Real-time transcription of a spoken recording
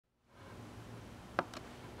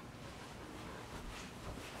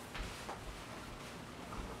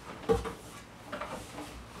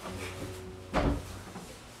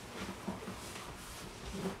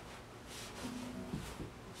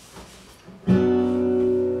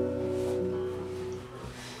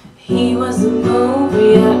He was a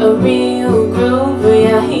movie, yeah, a real groover,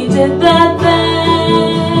 yeah, he did that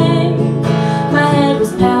thing. My head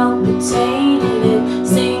was palpitating and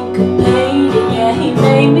syncopating, yeah, he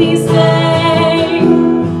made me sing.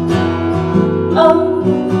 Oh,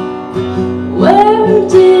 where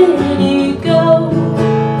did he go?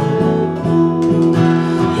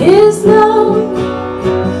 His love,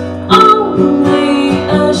 only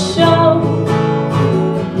a show.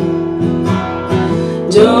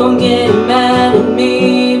 Don't get mad at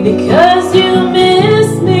me because you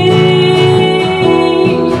miss me.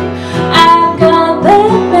 I've got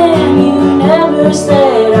that man you never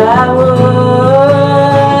said I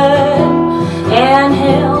would, and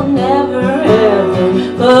he'll never ever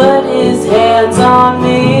put his hands on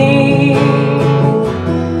me.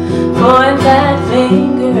 Point that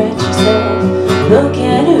finger at yourself, look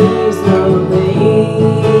at who's lonely.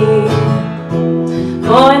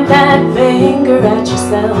 Point that finger at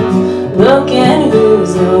yourself, look at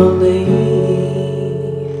who's lonely.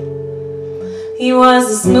 He was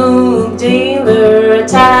a smooth dealer, a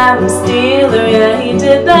time stealer, yeah, he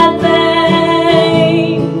did that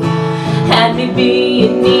thing. Had me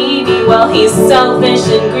being needy while he's selfish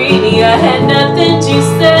and greedy, I had nothing to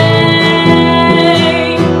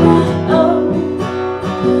say. Oh,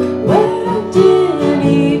 where did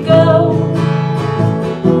he go?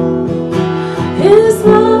 His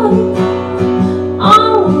love,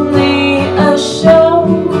 only a show.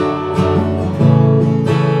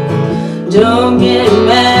 Don't get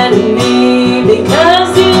mad at me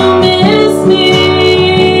because you miss me.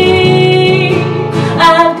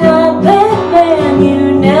 I've got that man you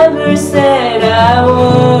never said I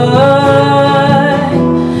would,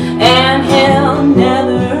 and he'll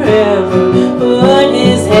never ever put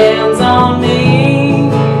his hands on me.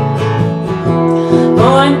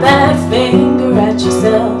 Point that finger at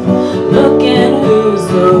yourself, look at who's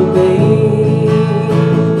lonely.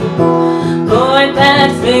 Point that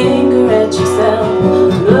finger at yourself,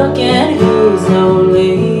 look at who's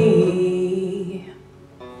lonely.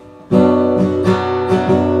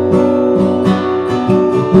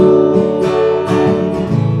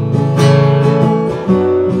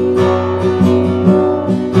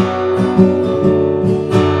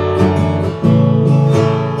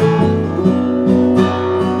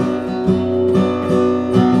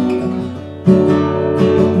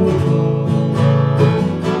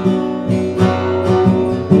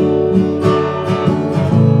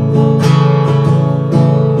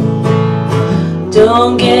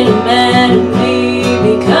 Don't get mad at me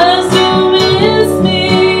because you miss me.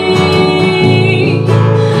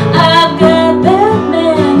 I've got that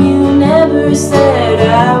man you never said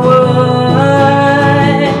I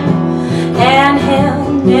would, and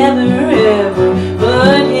he'll never ever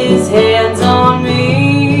put his hands on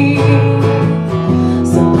me.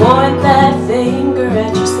 So point that finger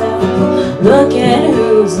at yourself, look at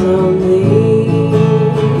who's lonely.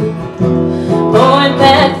 Point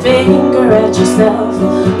that finger at yourself,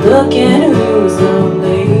 look at who's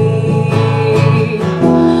lonely.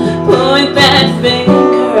 Point that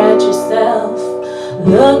finger at yourself,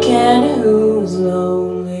 look at who's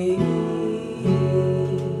lonely.